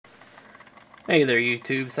Hey there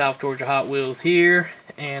YouTube, South Georgia Hot Wheels here,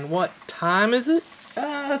 and what time is it?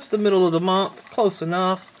 It's the middle of the month, close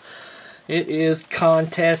enough. It is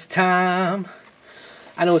contest time.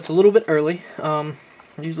 I know it's a little bit early. I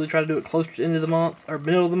usually try to do it closer to the end of the month, or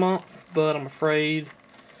middle of the month, but I'm afraid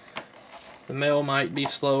the mail might be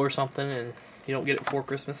slow or something, and you don't get it before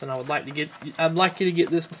Christmas, and I'd like you to get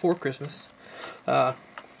this before Christmas. So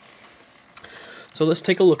let's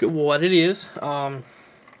take a look at what it is.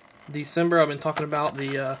 December, I've been talking about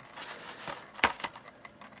the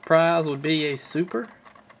prize would be a super,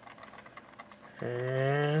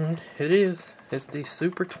 and it is. It's the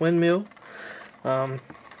Super Twin Mill. I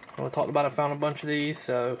talked about it, I found a bunch of these,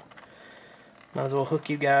 so might as well hook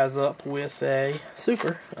you guys up with a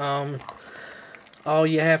super. All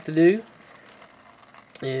you have to do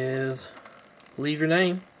is leave your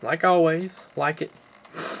name, like always, like it,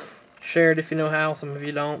 share it if you know how, some of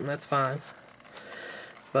you don't, and that's fine.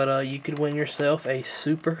 But you could win yourself a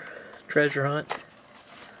super treasure hunt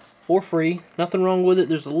for free. Nothing wrong with it.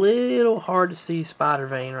 There's a little hard to see spider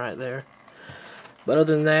vein right there. But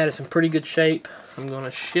other than that, it's in pretty good shape. I'm going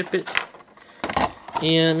to ship it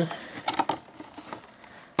in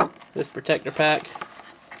this protector pack.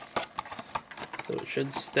 So it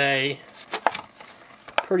should stay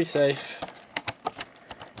pretty safe.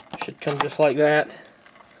 Should come just like that.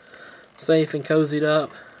 Safe and cozied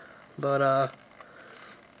up. But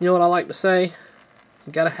you know what I like to say?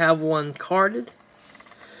 You gotta have one carded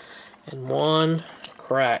and one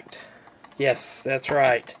cracked. Yes, that's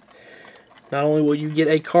right. Not only will you get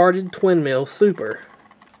a carded Twin Mill Super,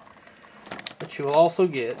 but you will also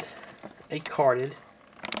get a carded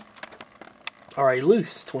or a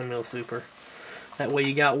loose Twin Mill Super. That way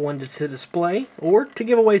you got one to display or to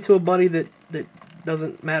give away to a buddy that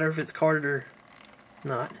doesn't matter if it's carded or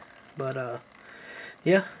not. But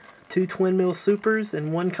yeah. 2 Twin Mill Supers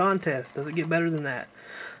in one contest. Does it get better than that?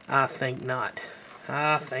 I think not.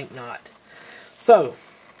 I think not. So,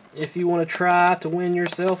 if you want to try to win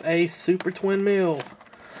yourself a Super Twin Mill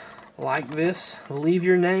like this, leave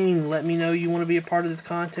your name. Let me know you want to be a part of this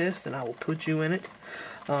contest, and I will put you in it.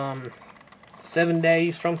 7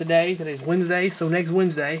 days from today. Today's Wednesday, so next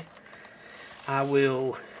Wednesday, I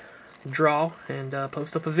will draw and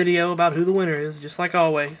post up a video about who the winner is, just like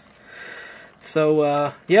always.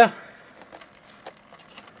 So, yeah.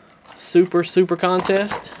 Super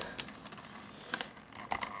contest.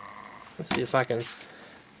 Let's see if I can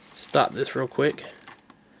stop this real quick.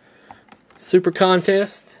 Super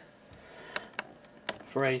contest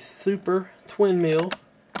for a Super Twin Mill,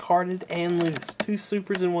 carded and loose. 2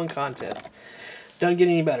 supers in one contest. Doesn't get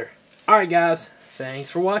any better. Alright guys,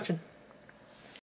 thanks for watching.